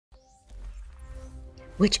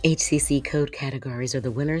Which HCC code categories are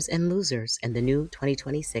the winners and losers in the new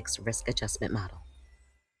 2026 risk adjustment model?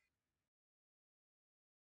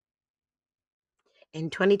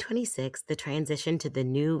 In 2026, the transition to the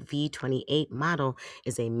new V28 model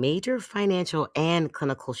is a major financial and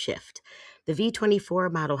clinical shift. The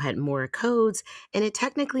V24 model had more codes and it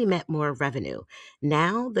technically meant more revenue.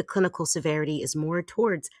 Now, the clinical severity is more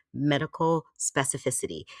towards medical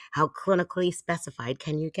specificity. How clinically specified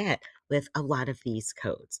can you get with a lot of these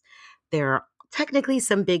codes? There are technically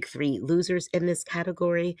some big three losers in this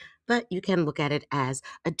category, but you can look at it as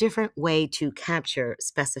a different way to capture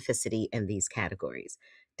specificity in these categories: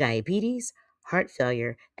 diabetes, heart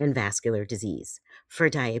failure, and vascular disease. For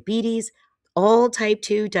diabetes, all type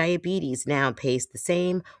 2 diabetes now pays the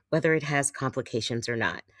same whether it has complications or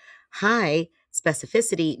not. High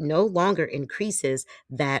specificity no longer increases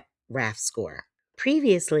that RAF score.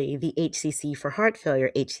 Previously, the HCC for heart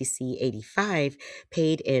failure, HCC 85,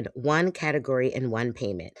 paid in one category and one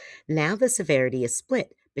payment. Now the severity is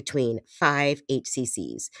split between five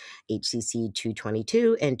HCCs: HCC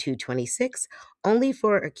 222 and 226, only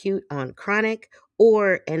for acute on chronic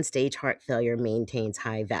or end stage heart failure maintains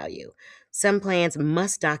high value. Some plans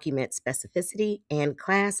must document specificity and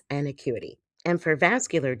class and acuity. And for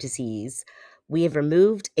vascular disease, we have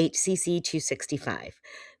removed HCC 265.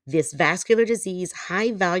 This vascular disease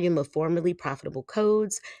high volume of formerly profitable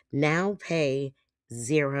codes now pay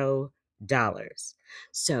 $0.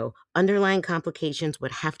 So underlying complications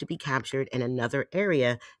would have to be captured in another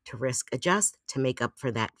area to risk adjust to make up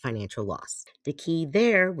for that financial loss. The key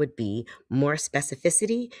there would be more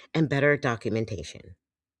specificity and better documentation.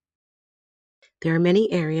 There are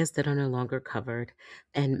many areas that are no longer covered,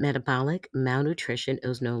 and metabolic malnutrition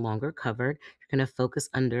is no longer covered. You're going to focus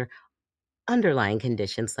under underlying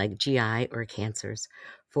conditions like GI or cancers.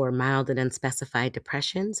 For mild and unspecified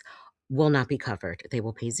depressions, will not be covered. They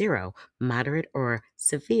will pay zero. Moderate or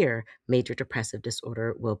severe major depressive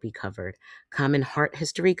disorder will be covered. Common heart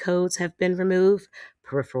history codes have been removed.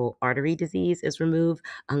 Peripheral artery disease is removed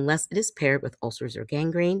unless it is paired with ulcers or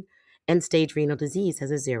gangrene. End stage renal disease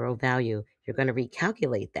has a zero value. You're going to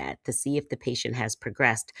recalculate that to see if the patient has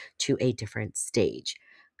progressed to a different stage.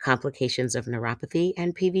 Complications of neuropathy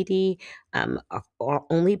and PVD are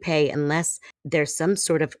only pay unless there's some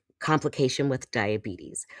sort of complication with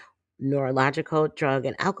diabetes. Neurological, drug,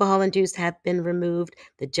 and alcohol induced have been removed.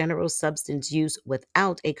 The general substance use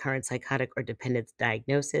without a current psychotic or dependence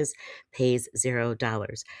diagnosis pays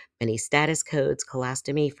 $0. Many status codes,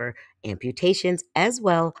 colostomy for amputations as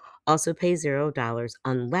well, also pay $0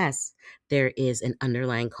 unless there is an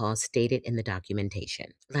underlying cause stated in the documentation.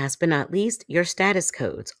 Last but not least, your status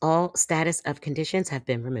codes. All status of conditions have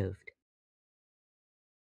been removed.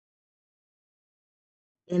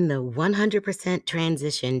 In the 100%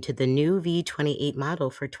 transition to the new V28 model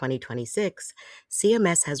for 2026,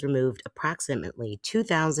 CMS has removed approximately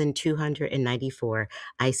 2,294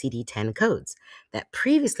 ICD-10 codes that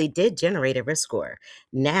previously did generate a risk score.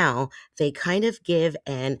 Now they kind of give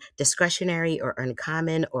an discretionary or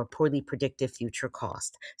uncommon or poorly predictive future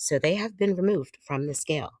cost. So they have been removed from the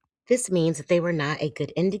scale. This means that they were not a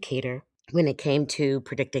good indicator when it came to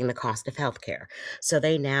predicting the cost of healthcare. So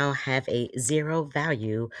they now have a zero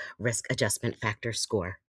value risk adjustment factor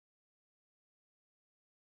score.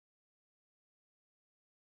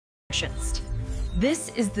 This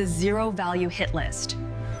is the zero value hit list.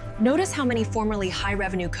 Notice how many formerly high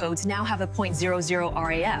revenue codes now have a 0.00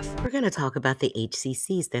 RAF. We're going to talk about the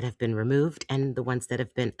HCCs that have been removed and the ones that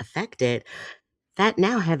have been affected that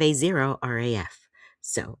now have a zero RAF.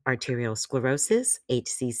 So arterial sclerosis,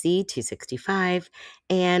 HCC 265,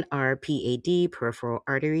 and our PAD, peripheral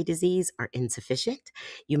artery disease, are insufficient.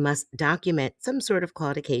 You must document some sort of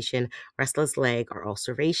claudication, restless leg, or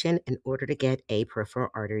ulceration in order to get a peripheral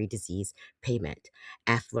artery disease payment.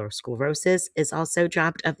 Atherosclerosis is also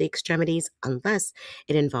dropped of the extremities unless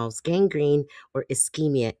it involves gangrene or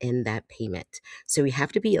ischemia in that payment. So we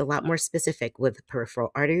have to be a lot more specific with peripheral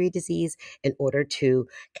artery disease in order to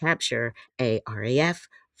capture a RAF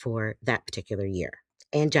for that particular year.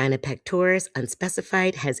 Angina pectoris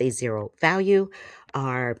unspecified has a zero value.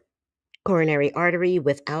 Our coronary artery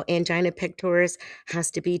without angina pectoris has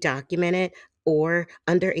to be documented or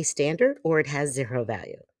under a standard, or it has zero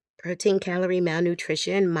value. Protein calorie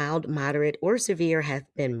malnutrition, mild, moderate, or severe, have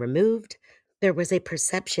been removed. There was a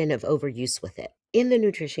perception of overuse with it. In the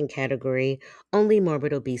nutrition category, only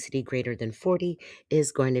morbid obesity greater than 40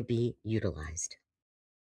 is going to be utilized.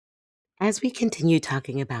 As we continue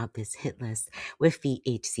talking about this hit list with the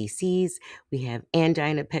HCCs, we have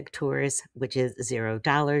angina pectoris, which is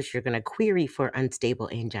 $0. You're going to query for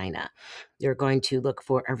unstable angina. You're going to look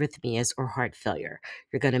for arrhythmias or heart failure.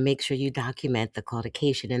 You're going to make sure you document the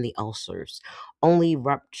claudication and the ulcers. Only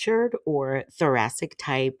ruptured or thoracic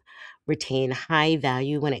type retain high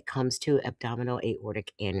value when it comes to abdominal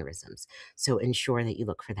aortic aneurysms. So ensure that you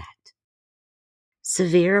look for that.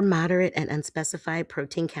 Severe, moderate, and unspecified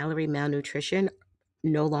protein calorie malnutrition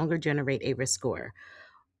no longer generate a risk score.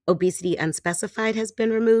 Obesity unspecified has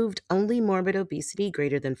been removed. Only morbid obesity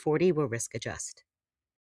greater than 40 will risk adjust.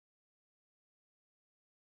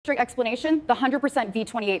 Explanation, the 100%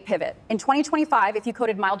 V28 pivot. In 2025, if you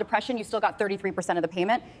coded mild depression, you still got 33% of the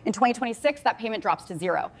payment. In 2026, that payment drops to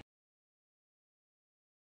 0.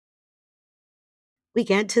 We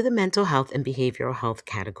get to the mental health and behavioral health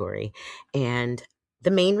category. And the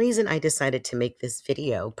main reason I decided to make this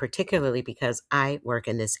video, particularly because I work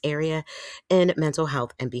in this area in mental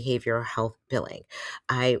health and behavioral health billing.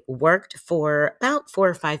 I worked for about 4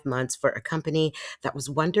 or 5 months for a company that was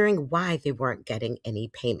wondering why they weren't getting any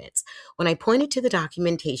payments. When I pointed to the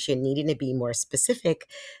documentation needing to be more specific,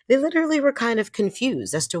 they literally were kind of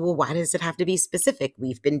confused as to, well, why does it have to be specific?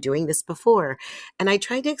 We've been doing this before. And I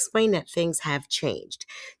tried to explain that things have changed.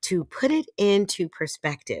 To put it into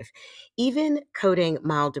perspective, even coding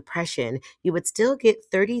mild depression, you would still get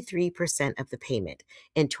 33% of the payment.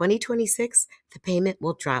 In 2026, the payment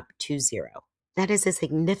will drop to 0. That is a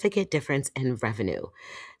significant difference in revenue.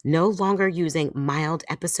 No longer using mild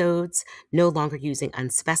episodes, no longer using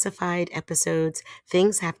unspecified episodes.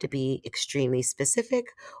 Things have to be extremely specific,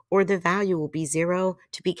 or the value will be 0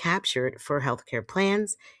 to be captured for healthcare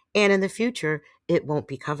plans, and in the future, it won't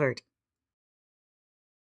be covered.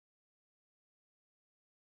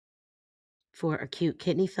 For acute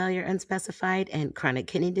kidney failure unspecified and chronic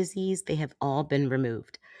kidney disease, they have all been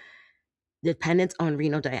removed. Dependence on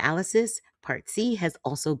renal dialysis, Part C, has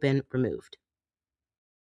also been removed.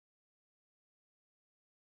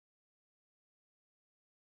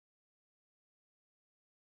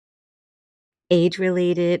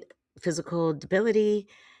 Age-related physical debility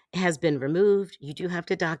has been removed. You do have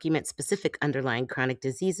to document specific underlying chronic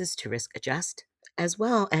diseases to risk adjust. As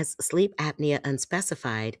well as sleep apnea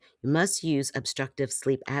unspecified, you must use obstructive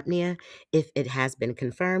sleep apnea if it has been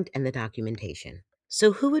confirmed in the documentation.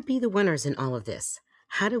 So who would be the winners in all of this?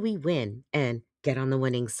 How do we win and get on the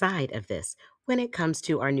winning side of this when it comes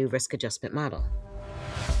to our new risk adjustment model?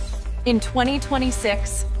 In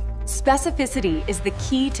 2026, specificity is the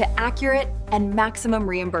key to accurate and maximum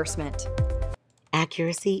reimbursement.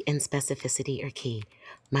 Accuracy and specificity are key.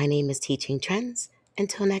 My name is Teaching Trends.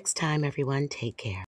 Until next time, everyone, take care.